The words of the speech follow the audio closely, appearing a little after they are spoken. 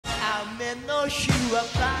雨の日は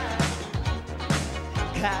バ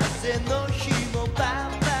ー風の日もバ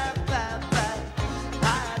ーバーバーバー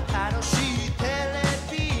あ楽しいテレ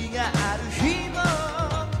ビがある日も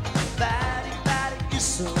バリバリ急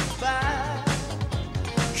ば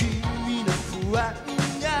君の不安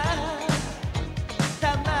が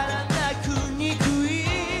たまらなくにくい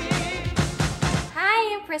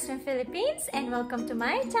Hi, I'm Chris from Philippines and welcome to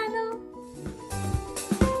my channel.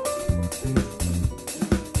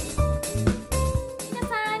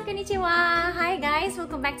 Konnichiwa! Hi guys,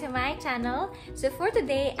 welcome back to my channel. So for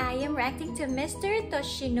today, I am reacting to Mr.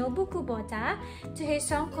 Toshinobu Kubota to his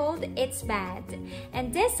song called It's Bad.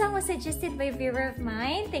 And this song was suggested by a viewer of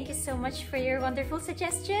mine. Thank you so much for your wonderful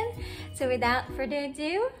suggestion. So without further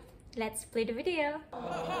ado, let's play the video.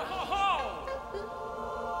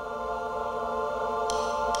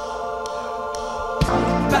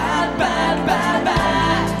 Bad, bad, bad, bad.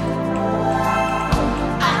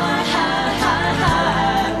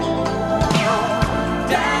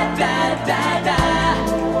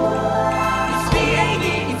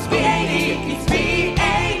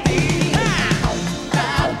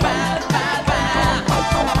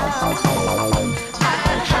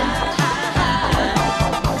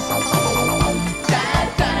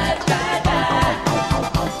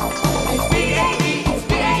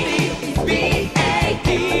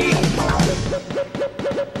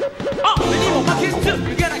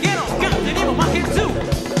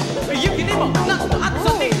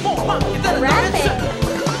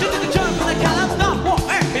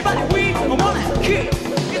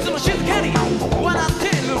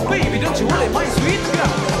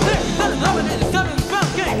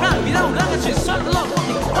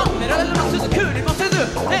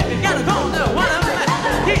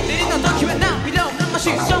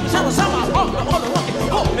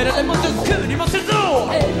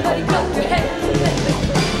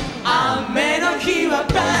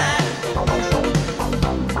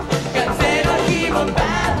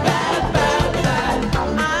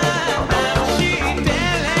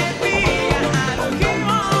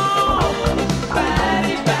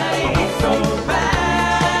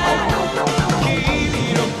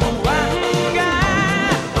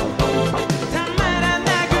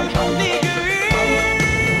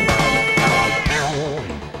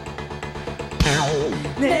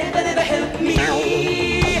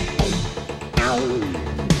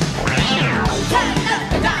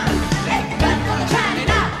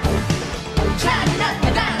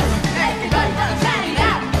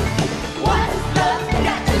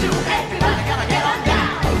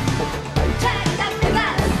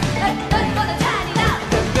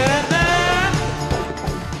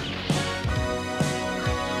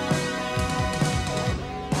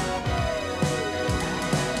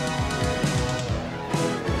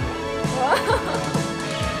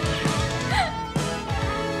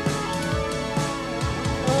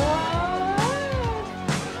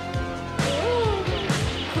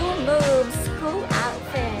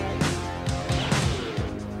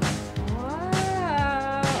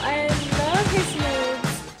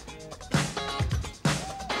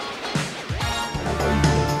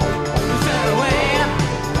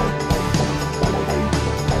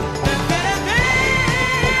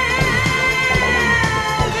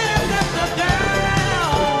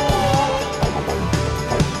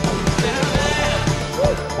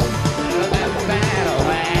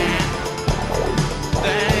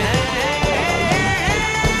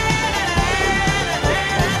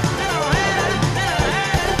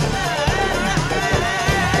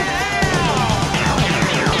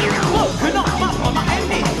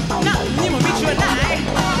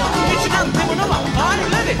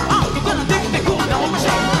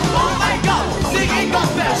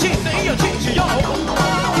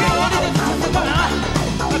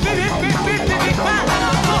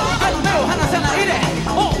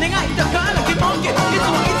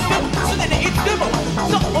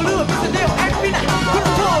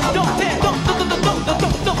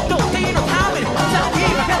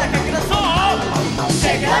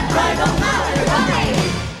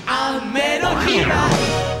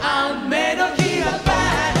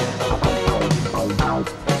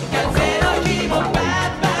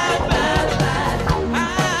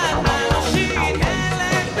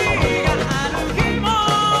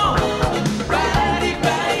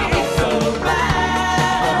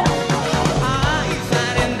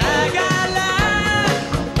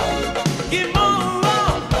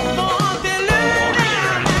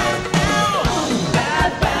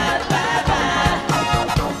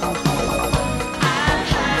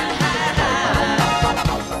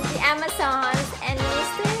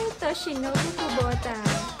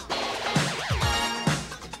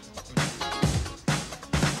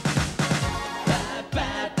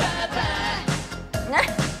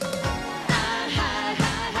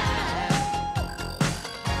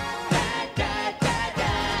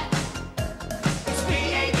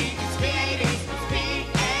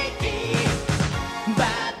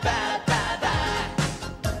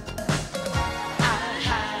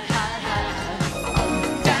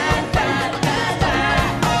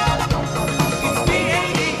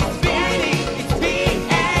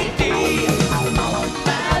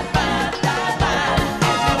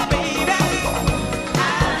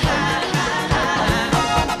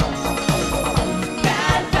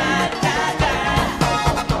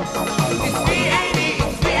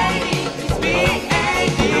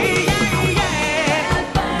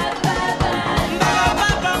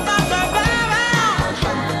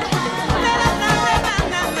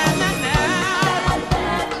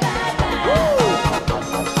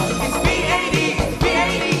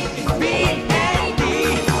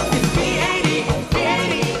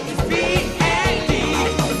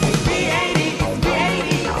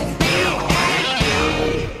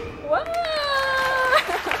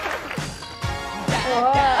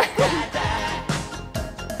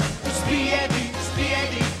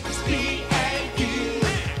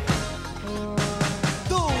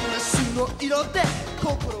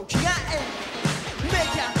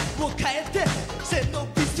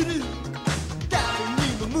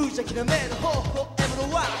 邪気な目の微笑む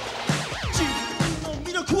のは自分の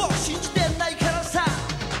魅力を信じてないからさ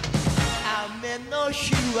雨の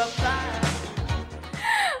日は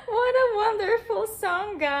What a wonderful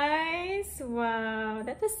song, guys! Wow,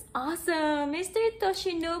 that was awesome! Mr.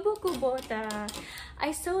 Toshinobu Kubota.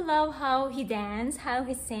 I so love how he dances, how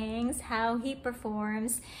he sings, how he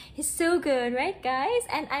performs. He's so good, right, guys?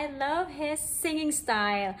 And I love his singing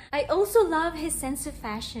style. I also love his sense of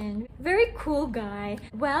fashion. Very cool guy.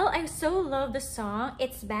 Well, I so love the song,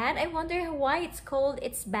 It's Bad. I wonder why it's called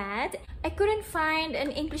It's Bad. I couldn't find an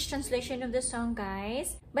English translation of the song,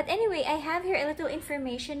 guys. But anyway, I have here a little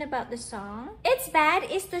information about the song. It's Bad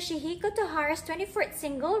is Toshihiko Tahara's 24th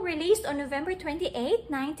single released on November 28,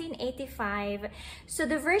 1985. So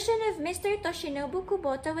the version of Mr. Toshinobu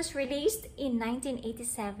Kubota was released in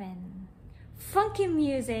 1987. Funky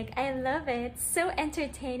music, I love it. So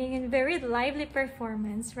entertaining and very lively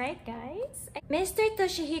performance, right guys? Mr.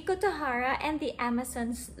 Toshihiko Tahara and the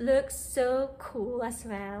Amazons look so cool as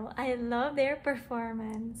well. I love their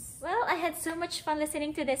performance. Well, I had so much fun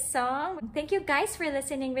listening to this song. Thank you guys for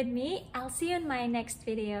listening with me. I'll see you in my next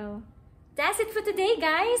video. That's it for today,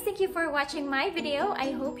 guys. Thank you for watching my video.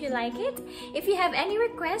 I hope you like it. If you have any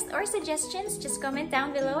requests or suggestions, just comment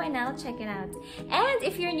down below and I'll check it out. And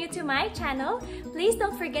if you're new to my channel, please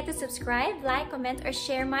don't forget to subscribe, like, comment, or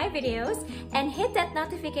share my videos and hit that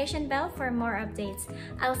notification bell for more updates.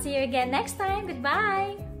 I'll see you again next time.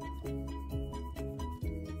 Goodbye!